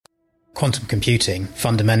quantum computing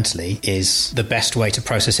fundamentally is the best way to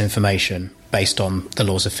process information based on the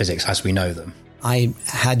laws of physics as we know them. I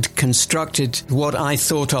had constructed what I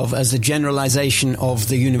thought of as a generalization of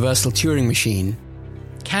the universal Turing machine.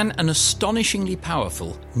 Can an astonishingly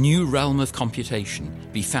powerful new realm of computation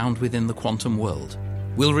be found within the quantum world?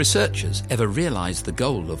 Will researchers ever realize the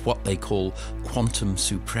goal of what they call quantum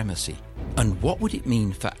supremacy? And what would it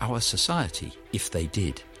mean for our society if they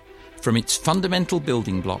did? From its fundamental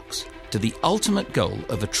building blocks to the ultimate goal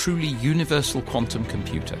of a truly universal quantum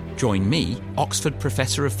computer. Join me, Oxford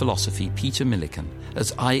Professor of Philosophy Peter Millikan,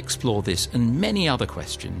 as I explore this and many other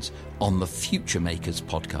questions on the Future Makers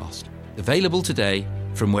podcast. Available today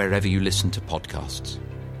from wherever you listen to podcasts.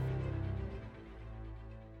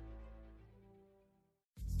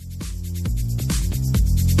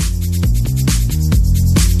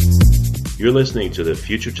 You're listening to the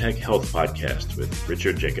Future Tech Health Podcast with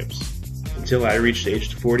Richard Jacobs. Until I reached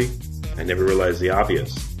age 40, I never realized the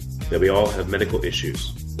obvious, that we all have medical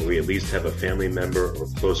issues, or we at least have a family member or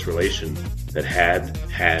close relation that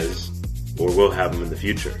has, or will have them in the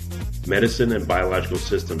future. Medicine and biological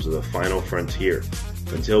systems are the final frontier.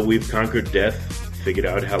 Until we've conquered death, figured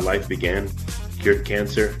out how life began, cured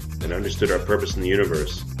cancer, and understood our purpose in the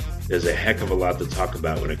universe, there's a heck of a lot to talk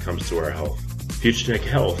about when it comes to our health. Future Tech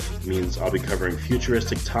Health means I'll be covering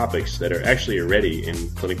futuristic topics that are actually already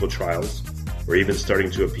in clinical trials, or even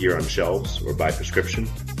starting to appear on shelves or by prescription,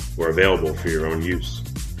 or available for your own use.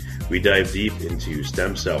 We dive deep into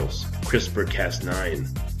stem cells,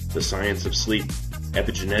 CRISPR-Cas9, the science of sleep,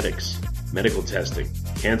 epigenetics, medical testing,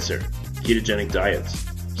 cancer, ketogenic diets,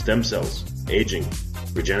 stem cells, aging,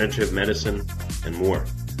 regenerative medicine, and more.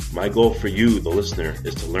 My goal for you, the listener,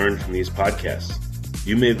 is to learn from these podcasts.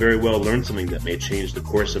 You may very well learn something that may change the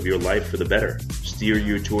course of your life for the better, steer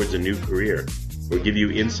you towards a new career, or give you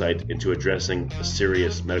insight into addressing a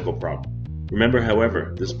serious medical problem. Remember,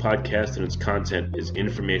 however, this podcast and its content is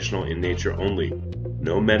informational in nature only.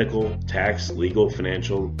 No medical, tax, legal,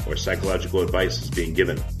 financial, or psychological advice is being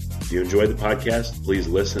given. If you enjoy the podcast, please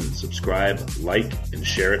listen, subscribe, like, and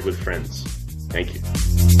share it with friends. Thank you.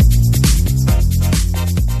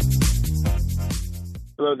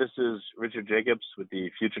 Hello, this is Richard Jacobs with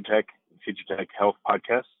the Future Tech Health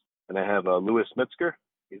Podcast, and I have Louis Metzger.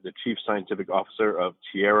 He's the Chief Scientific Officer of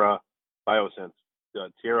Tierra Biosciences,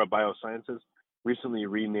 recently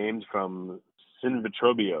renamed from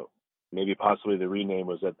Synvitrobio. Maybe possibly the rename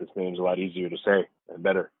was that this name's a lot easier to say and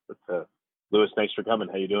better. But Louis, thanks for coming.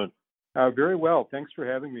 How you doing? Very well. Thanks for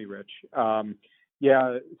having me, Rich.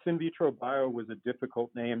 Synvitrobio was a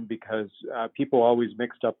difficult name because people always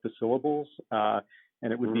mixed up the syllables,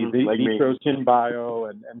 and it would be vitro synbio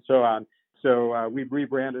and so on. So we've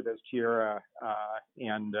rebranded as Tierra,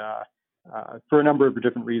 and for a number of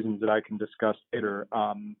different reasons that I can discuss later.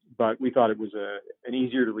 But we thought it was an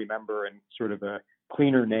easier to remember and sort of a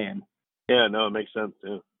cleaner name. Yeah, no, it makes sense.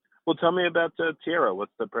 Yeah. Well, tell me about Tierra.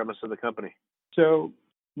 What's the premise of the company? So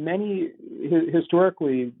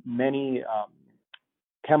historically, many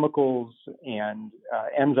chemicals and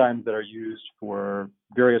enzymes that are used for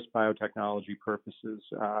various biotechnology purposes,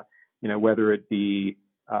 whether it be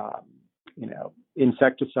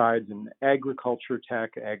insecticides in agriculture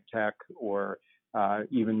tech, ag tech, or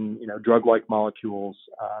even drug-like molecules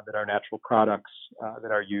that are natural products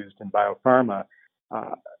that are used in biopharma.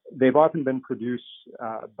 They've often been produced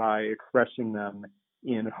by expressing them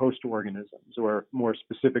in host organisms, or more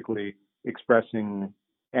specifically, expressing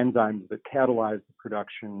enzymes that catalyze the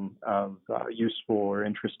production of useful or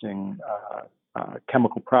interesting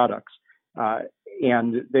chemical products.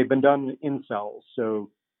 And they've been done in cells. So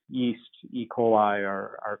yeast, E. coli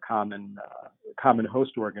are common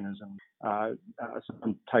host organisms,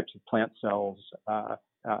 some types of plant cells,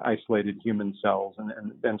 isolated human cells,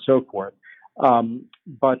 and so forth.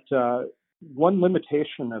 But one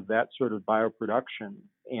limitation of that sort of bioproduction,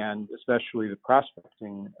 and especially the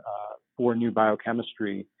prospecting for new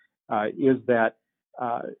biochemistry, is that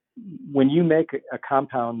when you make a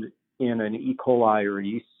compound in an E. coli or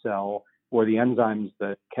yeast cell, or the enzymes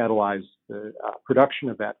that catalyze the production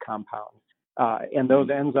of that compound, and those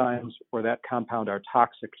enzymes or that compound are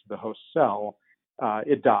toxic to the host cell,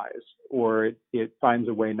 it dies, or it finds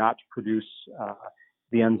a way not to produce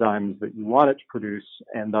the enzymes that you want it to produce,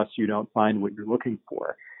 and thus you don't find what you're looking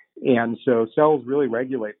for. And so cells really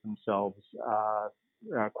regulate themselves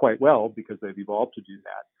quite well because they've evolved to do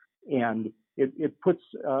that. And it puts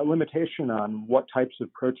a limitation on what types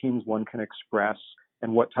of proteins one can express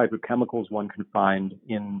and what type of chemicals one can find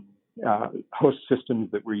in host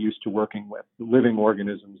systems that we're used to working with, living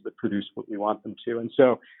organisms that produce what we want them to. And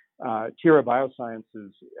so Tierra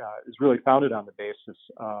Biosciences is really founded on the basis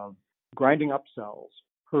of grinding up cells,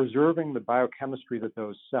 preserving the biochemistry that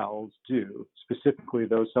those cells do, specifically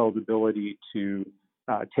those cells' ability to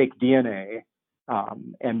take DNA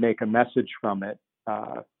and make a message from it,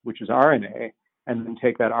 which is RNA, and then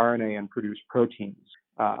take that RNA and produce proteins.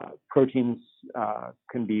 Proteins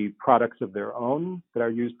can be products of their own that are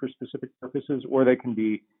used for specific purposes, or they can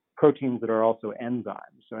be proteins that are also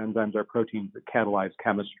enzymes. So enzymes are proteins that catalyze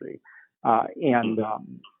chemistry.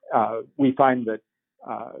 We find that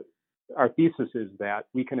our thesis is that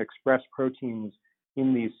we can express proteins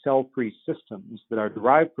in these cell-free systems that are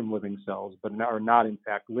derived from living cells, but are not in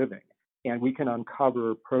fact living. And we can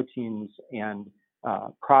uncover proteins and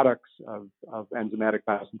products of enzymatic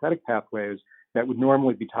biosynthetic pathways that would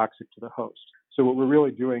normally be toxic to the host. So what we're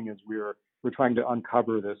really doing is we're trying to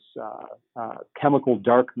uncover this chemical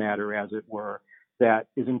dark matter, as it were, that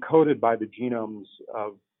is encoded by the genomes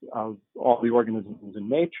of all the organisms in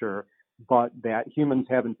nature, but that humans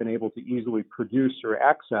haven't been able to easily produce or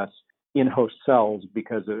access in host cells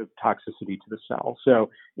because of toxicity to the cell.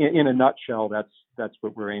 So in a nutshell, that's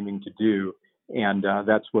what we're aiming to do. And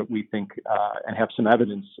that's what we think and have some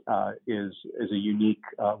evidence is a unique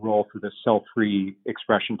role for this cell-free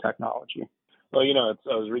expression technology. Well, I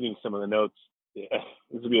was reading some of the notes.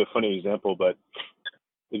 This would be a funny example, but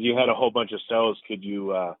if you had a whole bunch of cells, could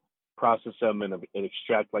you process them and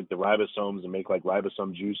extract like the ribosomes and make like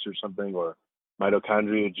ribosome juice or something, or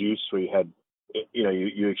mitochondria juice, where you had,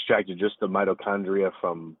 you extracted just the mitochondria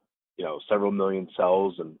from, several million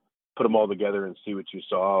cells and put them all together and see what you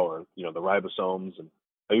saw, or, the ribosomes. And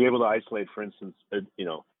are you able to isolate, for instance,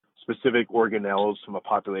 specific organelles from a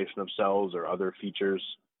population of cells or other features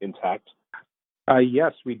intact?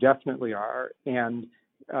 Yes, we definitely are. And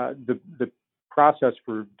the process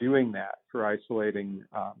for doing that, for isolating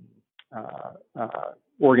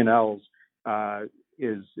organelles,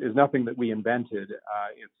 is nothing that we invented.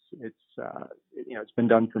 It's been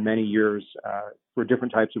done for many years for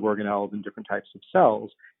different types of organelles and different types of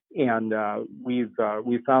cells. And we've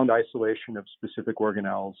found isolation of specific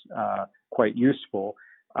organelles quite useful.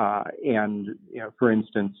 And for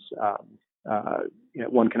instance,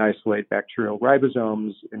 one can isolate bacterial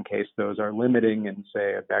ribosomes in case those are limiting in,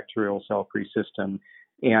 say, a bacterial cell-free system.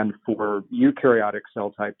 And for eukaryotic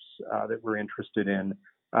cell types that we're interested in,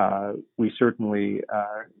 we certainly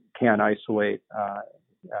can isolate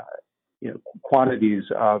quantities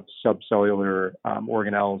of subcellular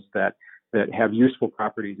organelles that have useful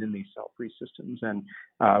properties in these cell-free systems. And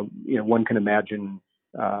one can imagine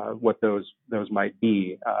what those might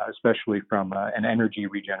be, especially from an energy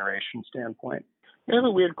regeneration standpoint. I have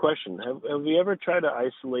a weird question. Have we ever tried to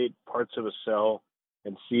isolate parts of a cell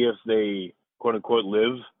and see if they, quote unquote,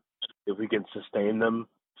 live, if we can sustain them,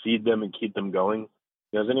 feed them, and keep them going?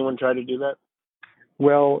 Has anyone tried to do that?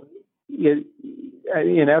 Well, in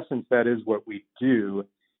essence, that is what we do.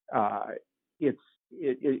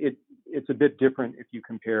 It's a bit different if you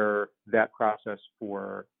compare that process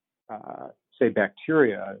for, say,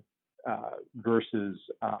 bacteria versus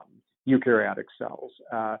eukaryotic cells.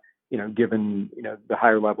 Given the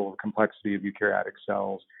higher level of complexity of eukaryotic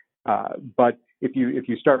cells. But if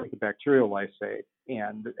you start with the bacterial lysate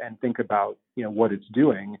and think about what it's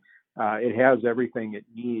doing, it has everything it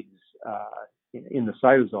needs in the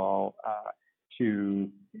cytosol to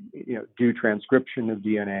do transcription of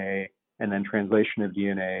DNA and then translation of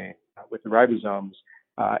DNA with the ribosomes,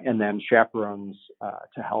 and then chaperones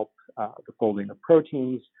to help the folding of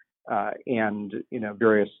proteins and the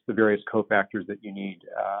various cofactors that you need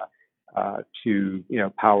to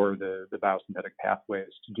power the biosynthetic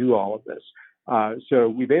pathways to do all of this. So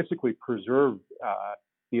we basically preserve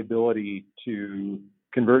the ability to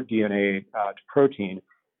convert DNA to protein.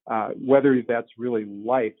 Whether that's really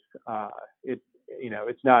life,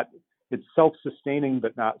 it's self-sustaining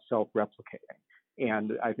but not self-replicating.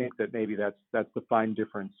 And I think that maybe that's the fine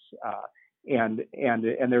difference. And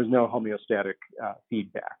there's no homeostatic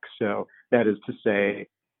feedback. So that is to say,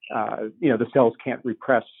 the cells can't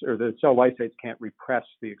repress, or the cell lysates can't repress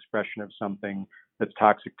the expression of something that's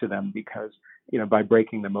toxic to them, because by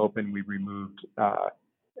breaking them open, we removed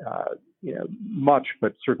much,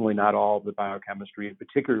 but certainly not all of the biochemistry. And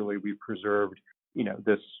particularly, we preserved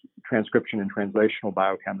this transcription and translational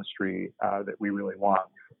biochemistry that we really want.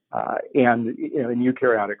 And in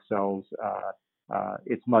eukaryotic cells,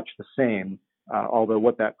 it's much the same, although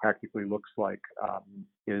what that practically looks like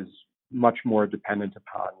is much more dependent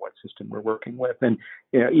upon what system we're working with. And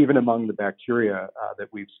even among the bacteria that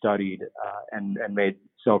we've studied and made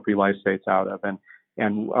cell-free lysates out of,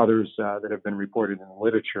 and others that have been reported in the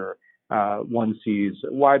literature, one sees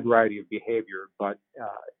a wide variety of behavior, but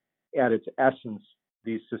at its essence,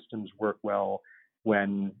 these systems work well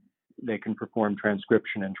when they can perform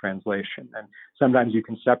transcription and translation. And sometimes you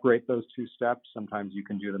can separate those two steps. Sometimes you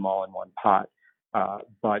can do them all in one pot.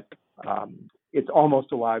 But it's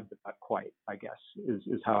almost alive, but not quite, I guess,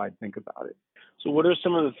 is how I think about it. So what are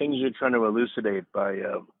some of the things you're trying to elucidate by,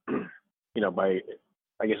 by,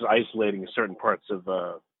 I guess, isolating certain parts of,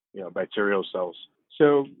 bacterial cells?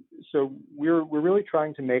 So we're really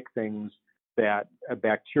trying to make things that a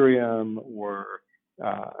bacterium or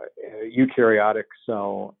a eukaryotic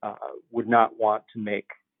cell would not want to make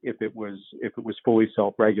if it was fully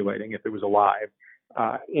self-regulating, if it was alive.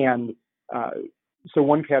 So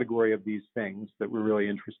one category of these things that we're really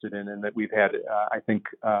interested in and that we've had, I think,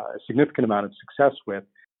 a significant amount of success with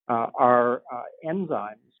are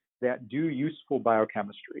enzymes that do useful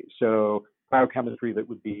biochemistry. So biochemistry that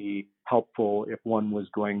would be helpful if one was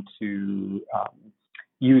going to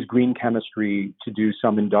use green chemistry to do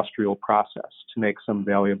some industrial process to make some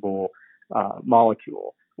valuable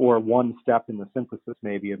molecule, or one step in the synthesis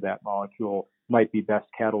maybe of that molecule might be best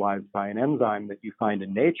catalyzed by an enzyme that you find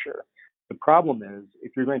in nature. The problem is,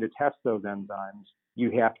 if you're going to test those enzymes,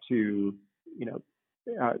 you have to,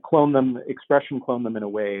 clone them in a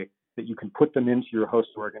way that you can put them into your host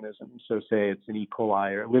organism. So say it's an E.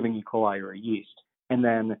 coli or a living E. coli or a yeast, and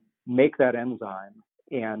then make that enzyme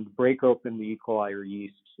and break open the E. coli or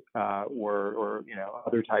yeast or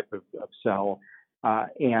other type of cell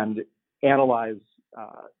and analyze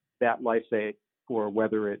that lysate for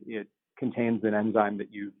whether it contains an enzyme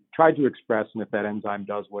that you tried to express, and if that enzyme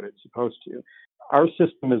does what it's supposed to. Our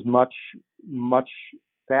system is much, much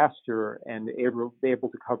faster and able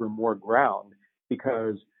to cover more ground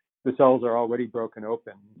because the cells are already broken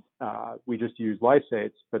open. We just use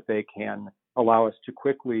lysates, but they can allow us to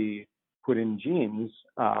quickly put in genes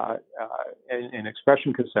in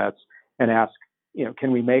expression cassettes and ask,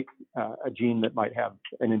 can we make a gene that might have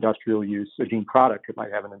an industrial use, a gene product that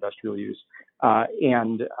might have an industrial use,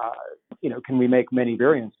 and can we make many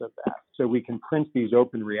variants of that? So we can print these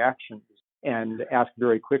open reactions and ask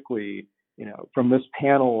very quickly, from this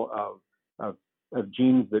panel of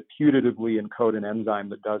genes that putatively encode an enzyme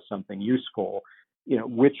that does something useful,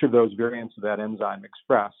 which of those variants of that enzyme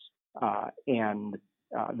express, and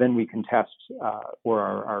then we can test, or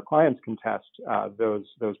our clients can test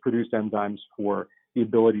those produced enzymes for the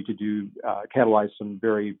ability to catalyze some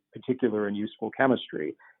very particular and useful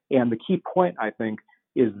chemistry. And the key point, I think,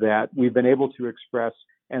 is that we've been able to express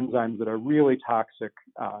enzymes that are really toxic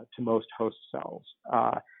to most host cells.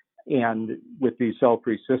 And with these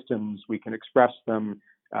cell-free systems, we can express them.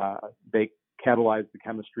 They catalyze the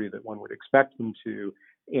chemistry that one would expect them to.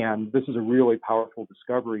 And this is a really powerful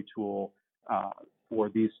discovery tool for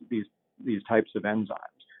these types of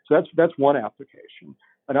enzymes. So that's one application.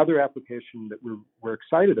 Another application that we're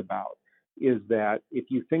excited about is that if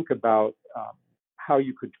you think about how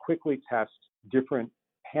you could quickly test different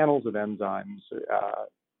panels of enzymes,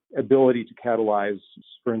 ability to catalyze,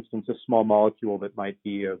 for instance, a small molecule that might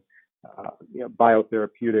be of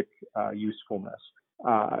biotherapeutic usefulness,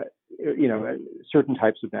 certain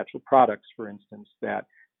types of natural products, for instance, that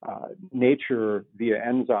nature via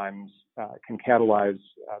enzymes can catalyze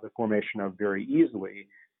the formation of very easily,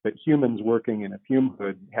 but humans working in a fume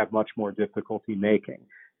hood have much more difficulty making.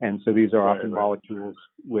 And so these are often molecules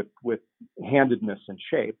with handedness and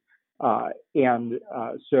shape.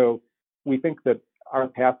 So we think that our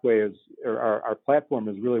pathway our platform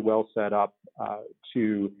is really well set up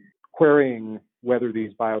to querying whether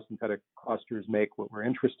these biosynthetic clusters make what we're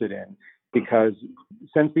interested in, because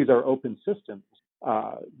since these are open systems,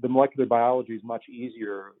 the molecular biology is much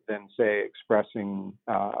easier than, say, expressing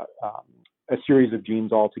a series of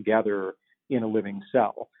genes all together in a living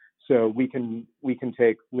cell. So we can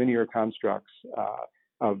take linear constructs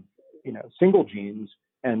of single genes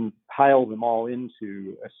and pile them all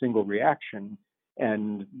into a single reaction,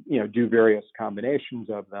 and do various combinations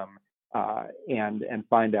of them, and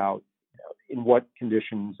find out in what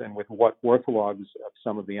conditions and with what orthologs of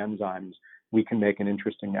some of the enzymes we can make an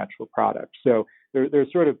interesting natural product. So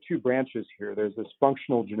there's sort of two branches here. There's this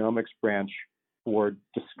functional genomics branch for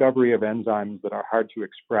discovery of enzymes that are hard to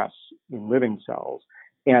express in living cells.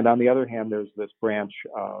 And on the other hand, there's this branch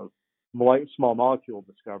of small molecule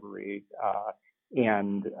discovery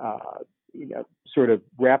and sort of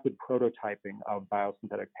rapid prototyping of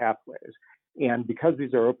biosynthetic pathways. And because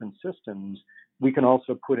these are open systems, we can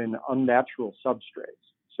also put in unnatural substrates.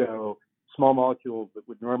 So small molecules that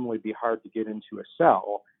would normally be hard to get into a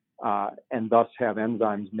cell, and thus have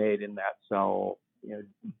enzymes made in that cell,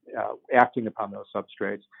 acting upon those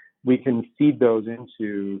substrates, we can feed those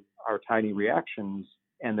into our tiny reactions,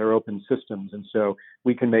 and they're open systems. And so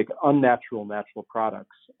we can make unnatural natural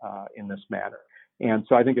products in this manner. And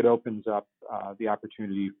so I think it opens up the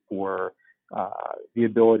opportunity for the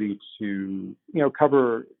ability to,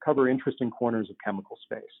 cover interesting corners of chemical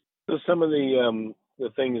space. So some of the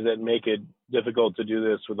things that make it difficult to do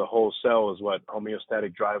this with the whole cell is what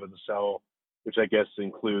homeostatic drive of the cell, which I guess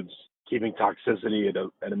includes keeping toxicity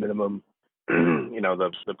at a minimum.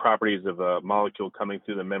 The properties of a molecule coming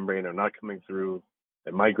through the membrane or not coming through,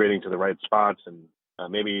 and migrating to the right spots, and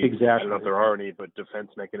maybe exactly. I don't know if there are any, but defense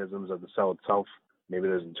mechanisms of the cell itself. Maybe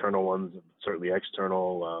there's internal ones, certainly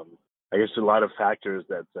external. I guess a lot of factors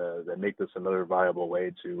that make this another viable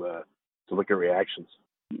way to look at reactions.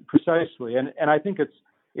 Precisely, and I think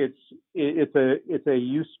it's a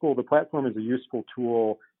useful. The platform is a useful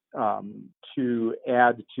tool to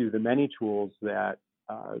add to the many tools that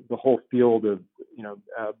the whole field of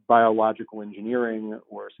biological engineering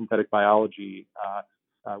or synthetic biology,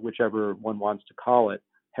 whichever one wants to call it,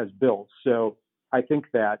 has built. So I think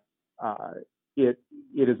that it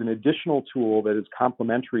is an additional tool that is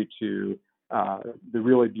complementary to the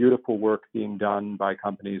really beautiful work being done by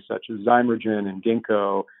companies such as Zymergen and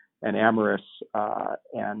Ginkgo and Amyris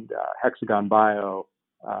and Hexagon Bio,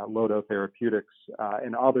 Lodo Therapeutics,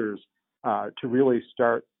 and others to really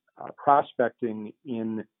start prospecting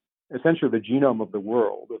in essentially the genome of the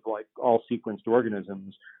world of like all sequenced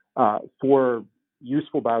organisms for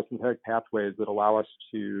useful biosynthetic pathways that allow us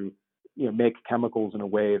to make chemicals in a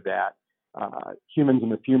way that humans in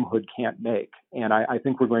the fume hood can't make. And I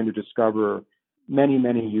think we're going to discover many,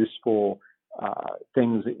 many useful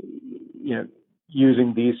things,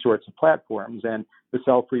 using these sorts of platforms. And the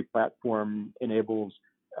cell-free platform enables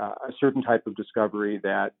a certain type of discovery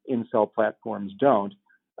that in-cell platforms don't.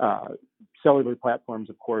 Cellular platforms,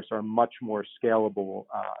 of course, are much more scalable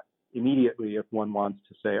immediately if one wants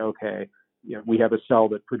to say, okay, we have a cell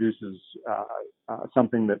that produces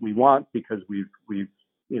something that we want because we've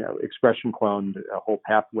expression cloned a whole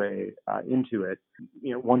pathway into it.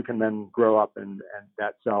 One can then grow up and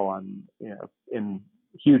that cell in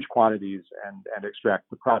huge quantities and extract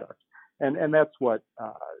the product. And that's what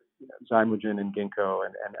Zymergen and Ginkgo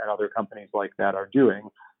and other companies like that are doing.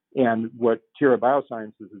 And what Tira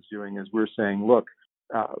Biosciences is doing is we're saying, look,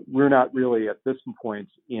 we're not really at this point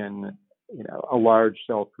in a large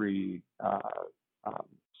cell-free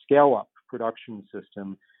scale-up production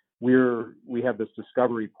system. We have this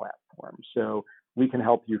discovery platform, so we can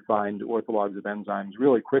help you find orthologs of enzymes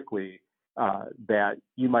really quickly that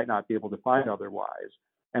you might not be able to find otherwise,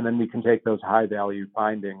 and then we can take those high-value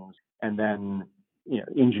findings and then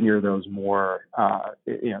engineer those more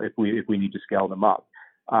if we need to scale them up.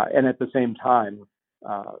 And at the same time,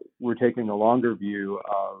 we're taking a longer view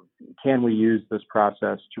of can we use this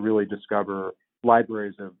process to really discover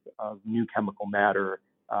libraries of new chemical matter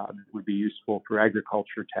that would be useful for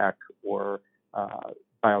agriculture tech or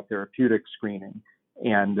biotherapeutic screening.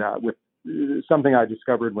 And with something I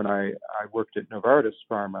discovered when I worked at Novartis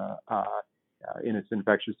Pharma in its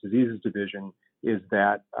infectious diseases division is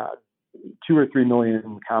that 2 or 3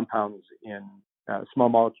 million compounds in small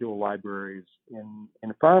molecule libraries in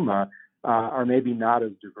pharma are maybe not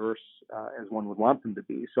as diverse as one would want them to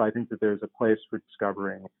be. So I think that there's a place for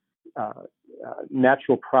discovering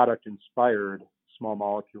natural product inspired small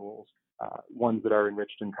molecules, ones that are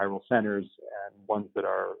enriched in chiral centers and ones that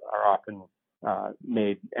are often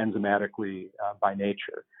made enzymatically by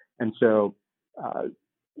nature. And so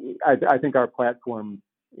I think our platform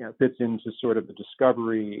fits into sort of the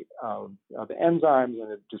discovery of enzymes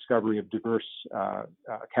and the discovery of diverse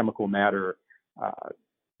chemical matter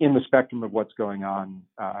in the spectrum of what's going on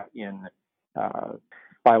in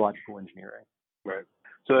biological engineering. Right.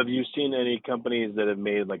 So have you seen any companies that have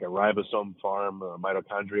made like a ribosome farm or a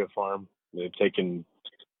mitochondria farm? They've taken,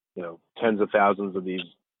 tens of thousands of these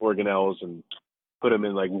organelles and put them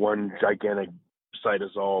in like one gigantic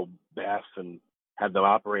cytosol bath and had them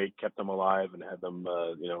operate, kept them alive, and had them,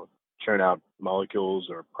 churn out molecules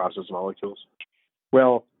or process molecules?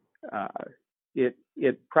 Well,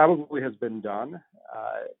 it probably has been done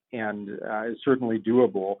and is certainly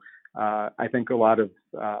doable. I think a lot of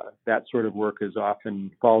that sort of work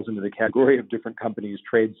often falls into the category of different companies'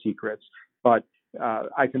 trade secrets. But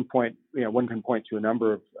I can point, one can point to a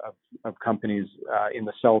number of companies in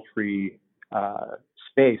the cell-free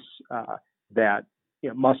space that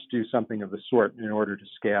must do something of the sort in order to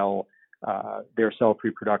scale their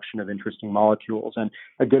cell-free production of interesting molecules. And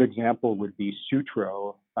a good example would be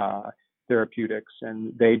Sutro Therapeutics,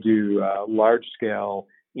 and they do large-scale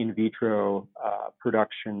in vitro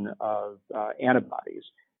production of antibodies.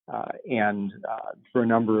 And for a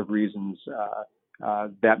number of reasons,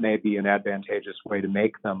 that may be an advantageous way to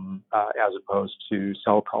make them as opposed to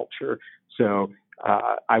cell culture. So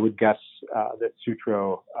I would guess that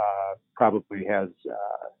Sutro probably has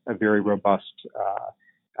a very robust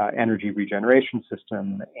energy regeneration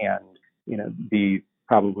system, and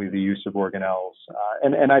probably the use of organelles.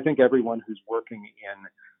 And I think everyone who's working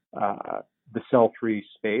in the cell-free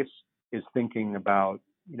space is thinking about,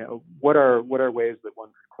 what are ways that one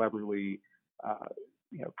could cleverly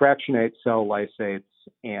fractionate cell lysates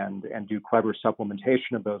and do clever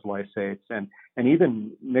supplementation of those lysates and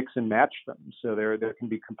even mix and match them. So there can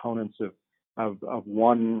be components of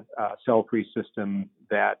one cell-free system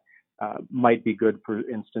that might be good, for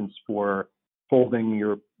instance, for folding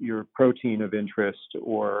your protein of interest,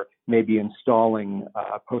 or maybe installing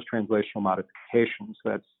post-translational modifications.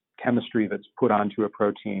 That's chemistry that's put onto a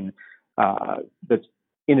protein that's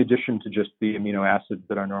in addition to just the amino acids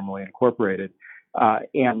that are normally incorporated.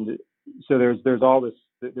 And so there's all this,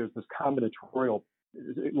 there's this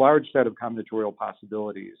large set of combinatorial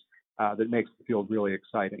possibilities that makes the field really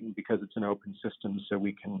exciting, because it's an open system, so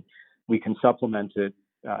we can supplement it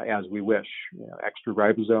as we wish. Extra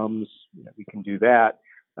ribosomes, we can do that.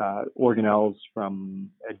 Organelles from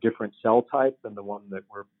a different cell type than the one that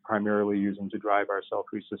we're primarily using to drive our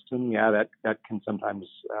cell-free system, that can sometimes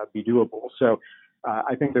be doable. So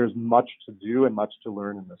I think there's much to do and much to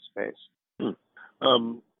learn in this space.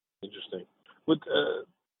 Interesting.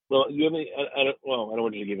 You have any? I don't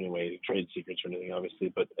want you to give any trade secrets or anything,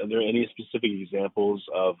 obviously. But are there any specific examples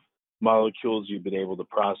of molecules you've been able to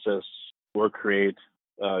process or create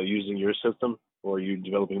using your system, or are you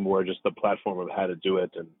developing more just the platform of how to do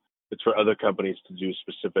it, and it's for other companies to do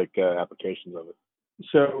specific applications of it?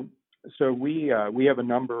 So we have a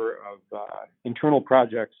number of internal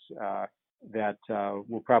projects that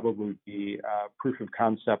will probably be proof of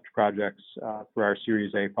concept projects for our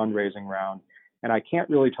Series A fundraising round, and I can't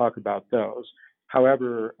really talk about those.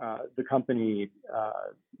 However, the company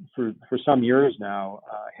for some years now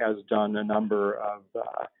has done a number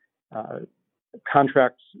of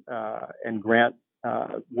contracts and grant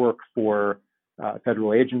work for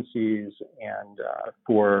federal agencies and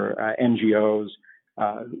for NGOs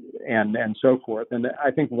and so forth. And I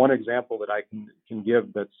think one example that I can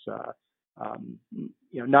give that's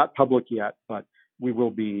not public yet, but we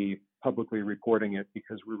will be publicly reporting it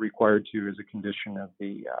because we're required to as a condition of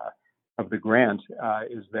the grant,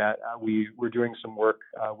 is that we're doing some work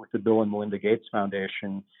with the Bill and Melinda Gates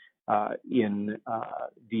Foundation in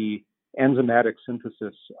the enzymatic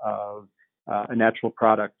synthesis of a natural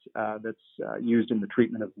product that's used in the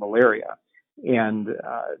treatment of malaria. And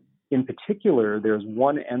in particular, there's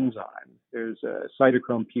one enzyme, there's a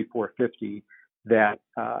cytochrome P450 that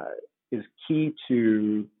is key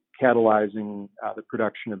to catalyzing the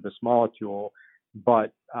production of this molecule,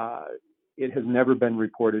 but it has never been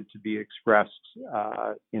reported to be expressed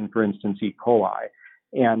in, for instance, E. coli.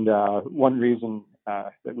 And one reason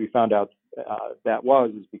that we found out that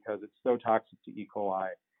is because it's so toxic to E. coli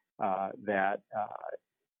that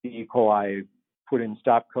the E. coli put in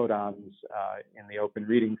stop codons in the open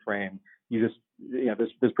reading frame. This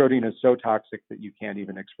protein is so toxic that you can't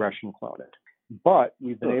even expression clone it. But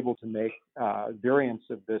we've been able to make variants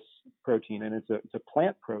of this protein, and it's a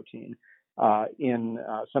plant protein, in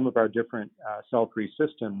some of our different cell-free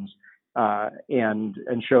systems, and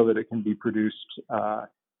show that it can be produced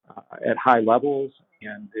at high levels,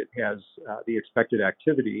 and it has the expected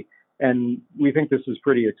activity. And we think this is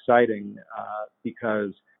pretty exciting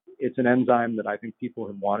because it's an enzyme that I think people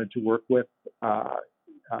have wanted to work with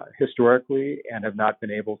historically and have not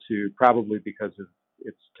been able to, probably because of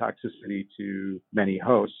its toxicity to many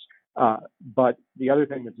hosts. But the other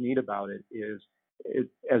thing that's neat about it is,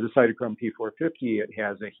 as a cytochrome P450, it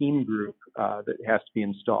has a heme group that has to be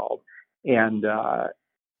installed. And the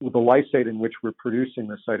lysate in which we're producing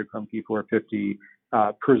the cytochrome P450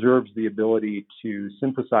 preserves the ability to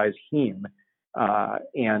synthesize heme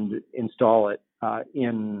and install it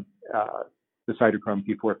in the cytochrome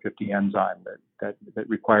P450 enzyme that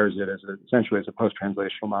requires it essentially as a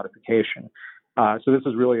post-translational modification. So this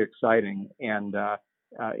is really exciting. And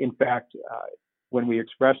in fact, when we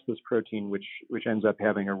express this protein, which ends up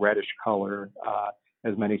having a reddish color,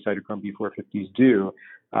 as many cytochrome P450s do,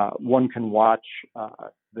 one can watch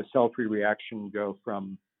the cell-free reaction go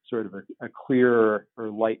from sort of a clear or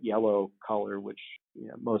light yellow color, which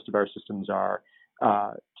most of our systems are,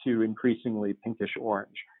 to increasingly pinkish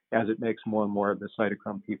orange as it makes more and more of the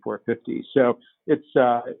cytochrome P450. So it's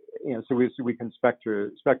so we can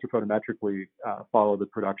spectrophotometrically follow the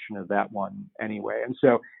production of that one anyway. And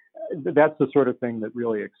so that's the sort of thing that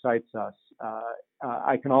really excites us.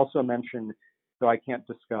 I can also mention, though I can't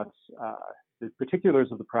discuss the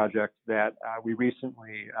particulars of the project, that we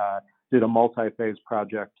recently did a multi-phase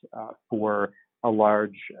project for a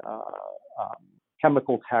large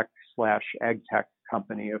chemical tech / ag tech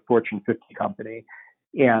company, a Fortune 50 company,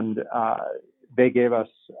 and they gave us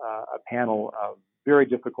a panel of very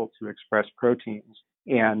difficult to express proteins,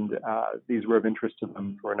 and these were of interest to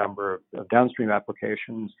them for a number of downstream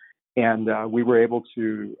applications. And we were able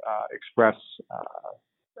to express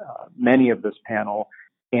many of this panel.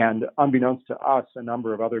 And unbeknownst to us, a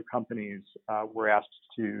number of other companies were asked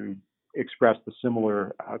to express the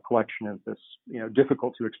similar collection of this,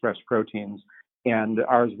 difficult to express proteins. And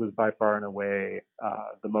ours was by far and away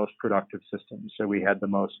the most productive system. So we had the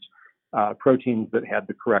most proteins that had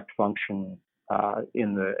the correct function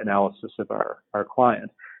in the analysis of our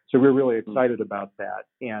client. So we're really excited about that.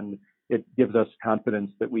 And it gives us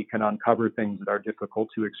confidence that we can uncover things that are difficult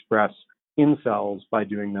to express in cells by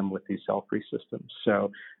doing them with these cell-free systems.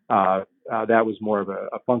 So that was more of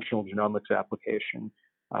a functional genomics application.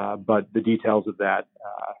 But the details of that,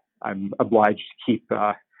 I'm obliged to keep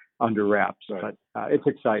under wraps. Right. But it's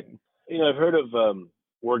exciting. I've heard of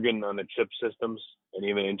organ on a chip systems and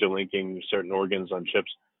even interlinking certain organs on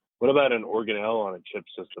chips. What about an organelle on a chip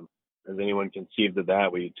system? Has anyone conceived of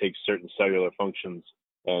that, where you take certain cellular functions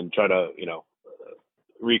and try to,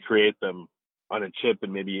 recreate them on a chip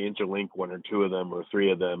and maybe interlink one or two of them or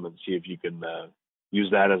three of them and see if you can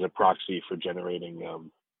use that as a proxy for generating,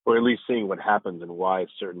 or at least seeing what happens and why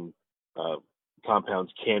certain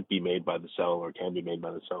compounds can't be made by the cell or can be made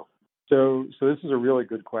by the cell? So this is a really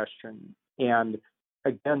good question. And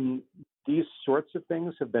again, these sorts of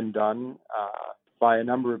things have been done by a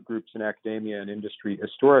number of groups in academia and industry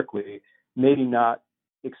historically, maybe not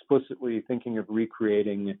explicitly thinking of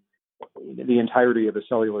recreating the entirety of a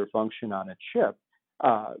cellular function on a chip,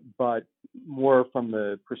 but more from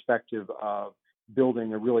the perspective of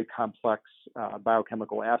building a really complex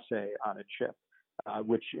biochemical assay on a chip,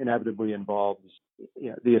 which inevitably involves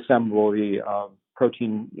the assembly of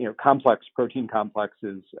protein, complex protein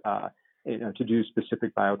complexes to do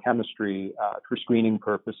specific biochemistry for screening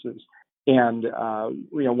purposes. And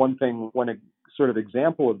one sort of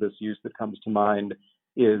example of this use that comes to mind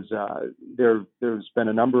is there's been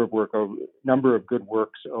a number of good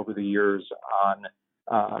works over the years on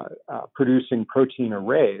producing protein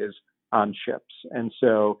arrays on chips. And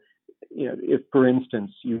so, if, for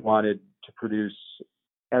instance, you wanted to produce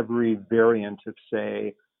every variant of,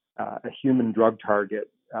 say, a human drug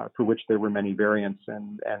target for which there were many variants,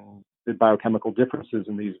 and the biochemical differences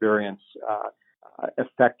in these variants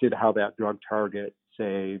affected how that drug target,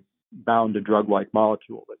 say, bound a drug-like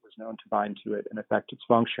molecule that was known to bind to it and affect its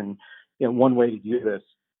function. One way to do this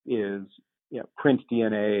is print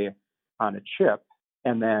DNA on a chip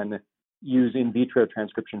and then use in vitro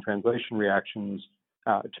transcription translation reactions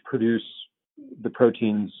to produce the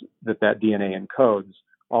proteins that DNA encodes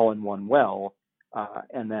all in one well,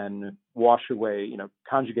 and then wash away,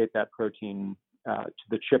 conjugate that protein to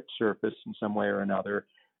the chip surface in some way or another.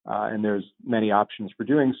 And there's many options for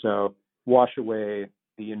doing so. Wash away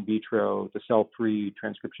the in vitro, the cell-free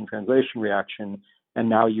transcription translation reaction, and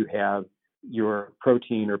now you have your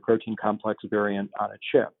protein or protein complex variant on a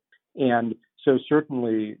chip. And so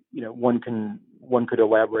certainly, one could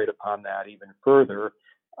elaborate upon that even further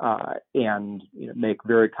and make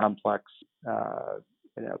very complex,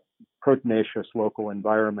 proteinaceous local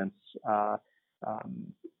environments,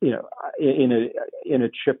 in a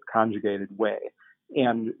chip conjugated way.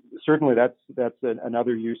 And certainly that's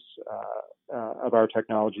another use of our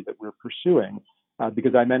technology that we're pursuing,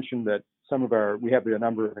 because I mentioned that we have a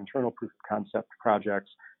number of internal proof of concept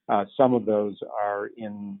projects. Some of those are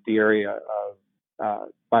in the area of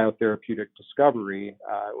biotherapeutic discovery,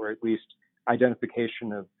 or at least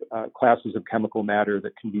identification of classes of chemical matter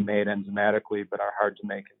that can be made enzymatically but are hard to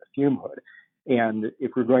make in the fume hood. And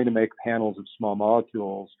if we're going to make panels of small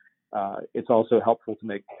molecules, it's also helpful to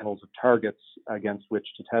make panels of targets against which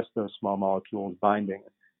to test those small molecules binding,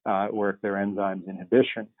 or if they're enzymes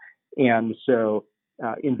inhibition. And so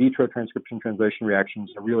in vitro transcription translation reactions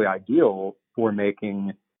are really ideal for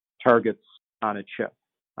making targets on a chip.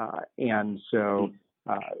 And so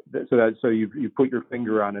you put your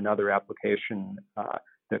finger on another application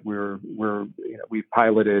that we've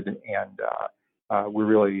piloted and we're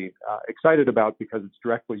really excited about, because it's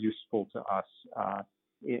directly useful to us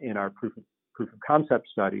in our proof of concept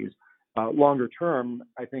studies. Longer term,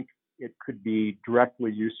 I think it could be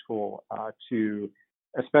directly useful to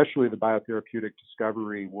especially the biotherapeutic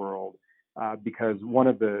discovery world, because one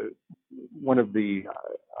of the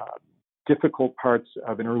difficult parts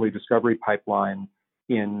of an early discovery pipeline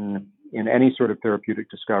in any sort of therapeutic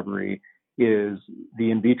discovery is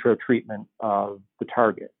the in vitro treatment of the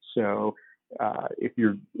target. So if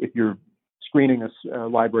you're screening a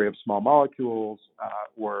library of small molecules,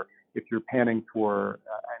 or if you're panning for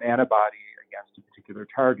an antibody against a particular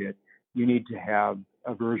target, you need to have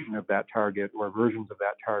a version of that target or versions of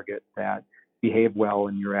that target that behave well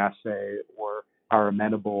in your assay or are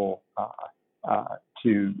amenable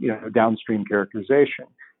to downstream characterization.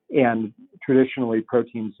 And traditionally,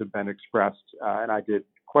 proteins have been expressed, and I did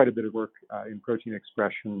quite a bit of work in protein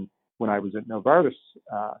expression when I was at Novartis,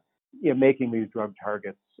 making these drug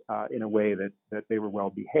targets in a way that they were well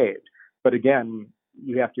behaved. But again,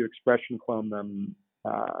 you have to expression clone them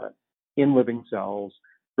in living cells,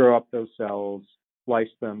 grow up those cells, slice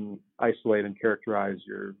them, isolate and characterize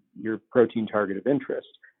your protein target of interest.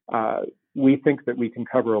 We think that we can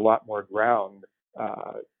cover a lot more ground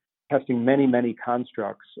testing many, many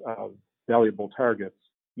constructs of valuable targets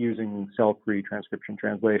using cell-free transcription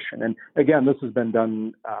translation. And again, this has been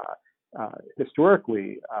done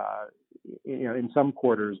historically, in some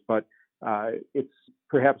quarters, but it's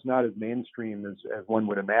perhaps not as mainstream as one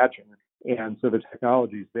would imagine. And so the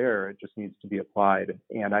technology's there; it just needs to be applied.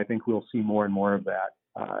 And I think we'll see more and more of that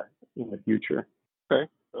in the future. Okay.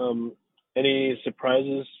 Any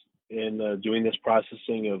surprises in doing this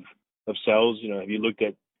processing of cells? Have you looked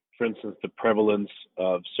at, for instance, the prevalence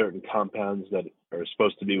of certain compounds that are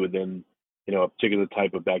supposed to be within, a particular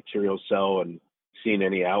type of bacterial cell, and seen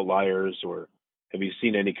any outliers, or have you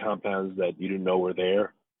seen any compounds that you didn't know were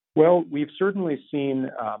there? Well, we've certainly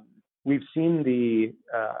seen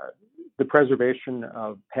the preservation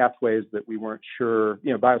of pathways that we weren't sure,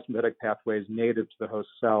 biosynthetic pathways native to the host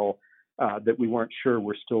cell that we weren't sure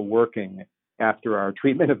were still working after our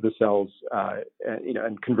treatment of the cells,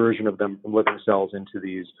 and conversion of them from living cells into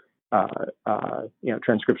these,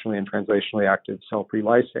 transcriptionally and translationally active cell-free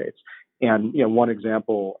lysates. And one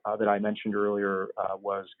example that I mentioned earlier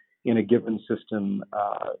was in a given system,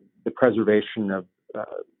 the preservation of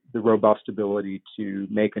the robust ability to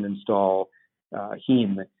make and install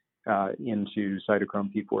heme into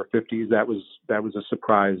cytochrome P450s. That was a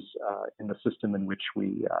surprise in the system in which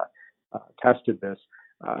we tested this.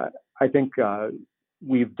 I think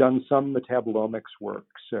we've done some metabolomics work,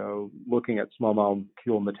 so looking at small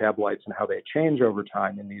molecule metabolites and how they change over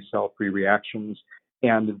time in these cell-free reactions,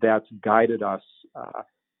 and that's guided us.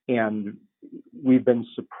 And we've been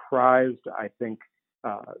surprised, I think,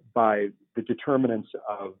 by the determinants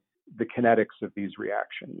of the kinetics of these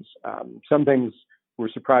reactions. Some things were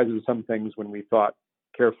surprises, some things when we thought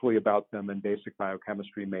carefully about them and basic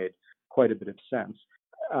biochemistry made quite a bit of sense.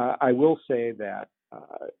 I will say that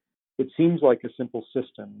it seems like a simple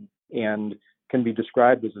system and can be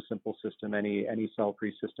described as a simple system, any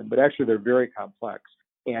cell-free system, but actually they're very complex.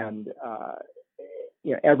 And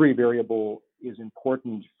every variable is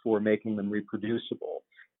important for making them reproducible.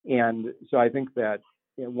 And so I think that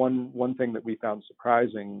one thing that we found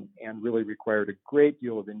surprising and really required a great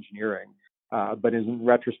deal of engineering, but in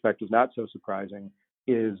retrospect is not so surprising,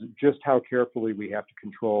 is just how carefully we have to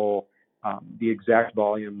control the exact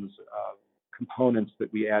volumes of components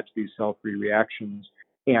that we add to these cell-free reactions,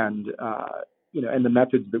 and and the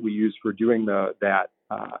methods that we use for doing that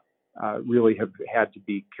really have had to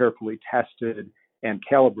be carefully tested and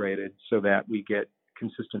calibrated so that we get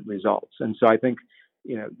consistent results. And so I think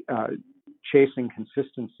chasing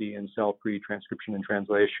consistency in cell-free transcription and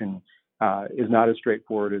translation is not as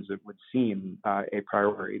straightforward as it would seem a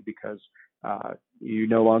priori, because you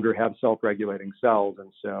no longer have self-regulating cells,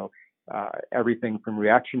 and so everything from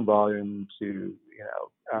reaction volume to,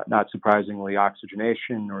 not surprisingly,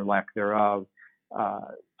 oxygenation or lack thereof,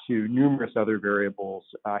 to numerous other variables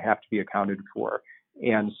have to be accounted for.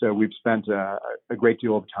 And so we've spent a great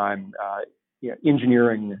deal of time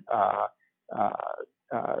engineering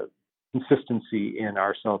consistency in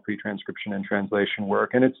our cell-free transcription and translation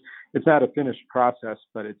work. And it's not a finished process,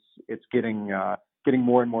 but it's getting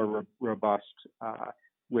more and more robust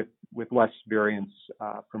with less variance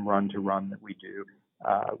from run to run that we do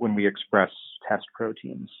when we express test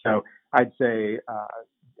proteins. So I'd say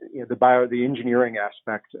the engineering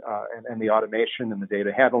aspect and the automation and the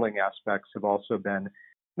data handling aspects have also been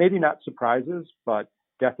maybe not surprises, but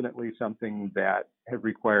definitely something that have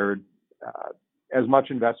required as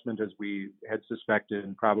much investment as we had suspected,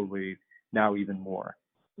 and probably now even more.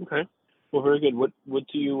 Okay. Well, very good. What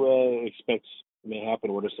do you expect may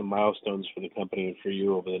happen? What are some milestones for the company and for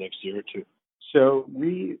you over the next year or two? So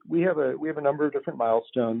we have a number of different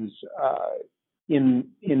milestones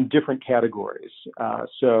in different categories.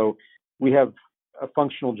 So we have a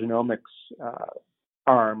functional genomics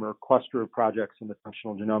arm or cluster of projects in the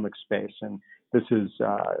functional genomics space, and this is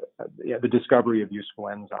the discovery of useful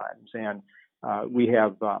enzymes. And we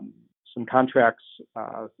have some contracts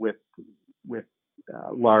with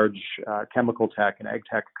large chemical tech and ag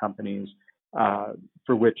tech companies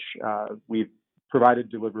for which we've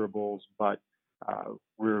provided deliverables, but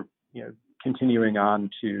we're continuing on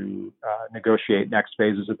to negotiate next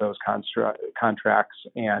phases of those contracts.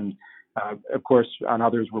 And of course, on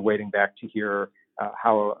others, we're waiting back to hear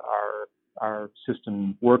how our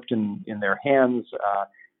system worked in their hands,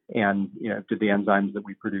 and did the enzymes that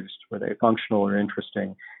we produced, were they functional or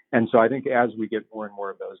interesting? And so I think as we get more and more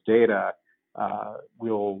of those data,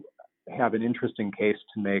 we'll have an interesting case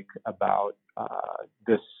to make about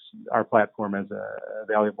our platform as a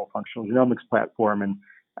valuable functional genomics platform. And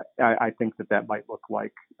I think that might look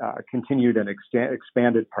like continued and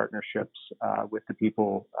expanded partnerships with the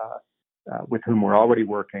people with whom we're already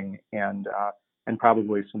working, and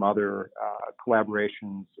probably some other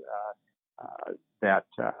collaborations that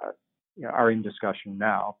are in discussion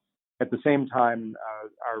now. At the same time,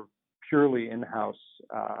 our purely in-house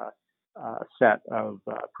set of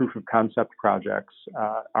proof of concept projects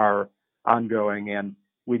are ongoing, and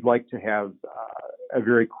we'd like to have a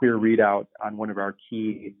very clear readout on one of our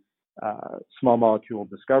key small molecule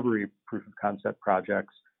discovery proof of concept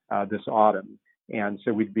projects this autumn. And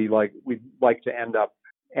so we'd like to end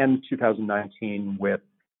 2019 with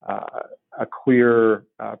a clear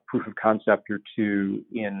proof of concept or two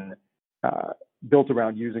built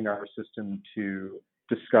around using our system to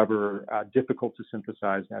discover difficult to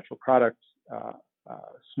synthesize natural products,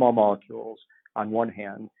 small molecules on one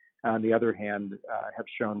hand. On the other hand, have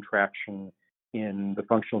shown traction in the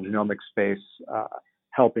functional genomics space,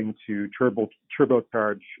 helping to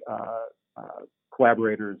turbocharge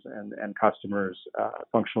collaborators and customers'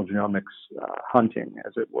 functional genomics hunting,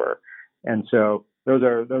 as it were. And so those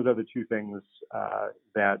are the two things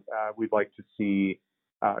that we'd like to see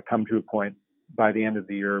come to a point by the end of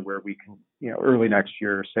the year where we can, early next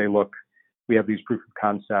year, say, look, we have these proof of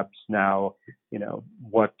concepts now.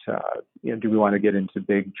 What do we want to get into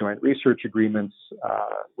big joint research agreements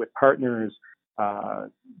with partners?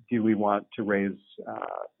 Do we want to raise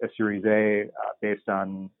a Series A based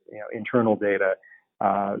on internal data?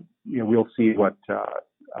 We'll see what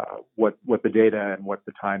the data and what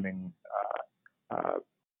the timing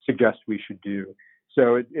suggests we should do.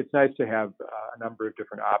 So it's nice to have a number of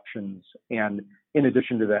different options. And in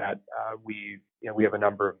addition to that, we have a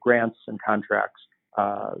number of grants and contracts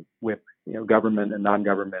with government and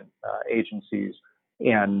non-government agencies,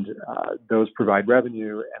 and those provide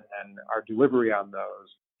revenue, and then our delivery on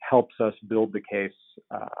those helps us build the case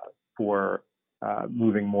for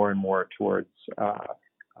moving more and more towards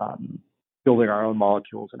building our own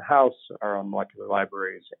molecules in-house, our own molecular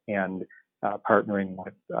libraries, and partnering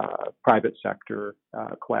with private sector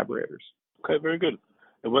collaborators. Okay, very good.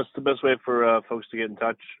 And what's the best way for folks to get in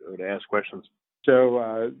touch or to ask questions?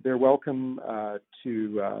 So they're welcome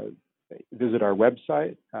to visit our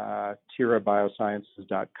website,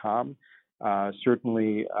 tirabiosciences.com.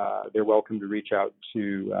 Certainly, they're welcome to reach out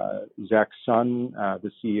to Zach Sun,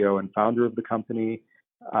 the CEO and founder of the company.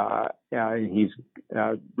 He's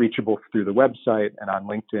reachable through the website and on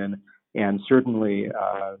LinkedIn. And certainly,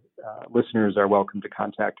 listeners are welcome to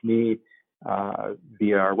contact me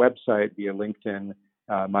via our website, via LinkedIn.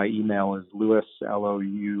 My email is Louis,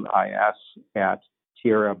 Louis, at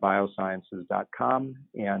tirabiosciences.com,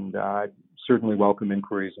 and certainly welcome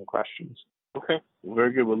inquiries and questions. Okay,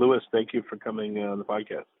 very good. Well, Louis, thank you for coming on the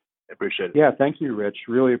podcast. I appreciate it. Yeah, thank you, Rich.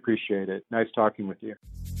 Really appreciate it. Nice talking with you.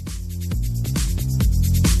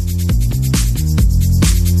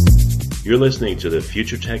 You're listening to the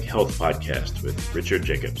Future Tech Health Podcast with Richard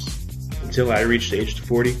Jacobs. Until I reached age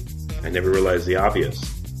 40, I never realized the obvious,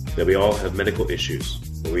 that we all have medical issues,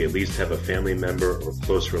 or we at least have a family member or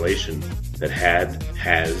close relation that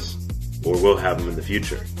has, or will have them in the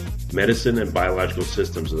future. Medicine and biological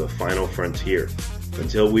systems are the final frontier.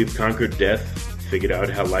 Until we've conquered death, figured out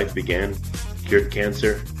how life began, cured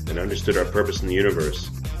cancer, and understood our purpose in the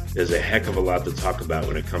universe, there's a heck of a lot to talk about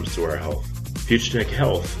when it comes to our health. Future Tech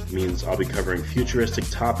Health means I'll be covering futuristic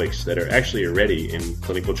topics that are actually already in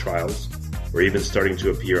clinical trials, or even starting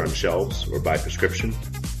to appear on shelves or by prescription,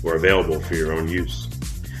 or available for your own use.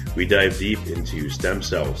 We dive deep into stem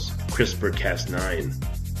cells,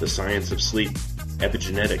 CRISPR-Cas9, the science of sleep,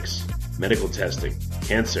 epigenetics, medical testing,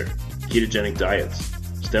 cancer, ketogenic diets,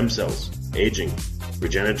 stem cells, aging,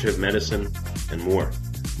 regenerative medicine, and more.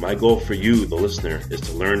 My goal for you, the listener, is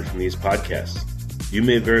to learn from these podcasts. You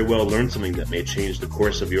may very well learn something that may change the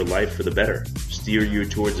course of your life for the better, steer you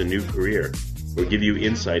towards a new career, or give you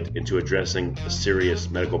insight into addressing a serious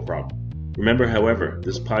medical problem. Remember, however,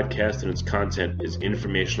 this podcast and its content is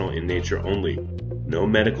informational in nature only. No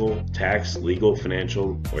medical, tax, legal,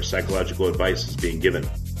 financial, or psychological advice is being given.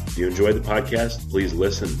 If you enjoyed the podcast, please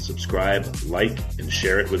listen, subscribe, like, and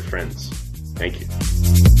share it with friends. Thank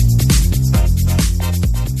you.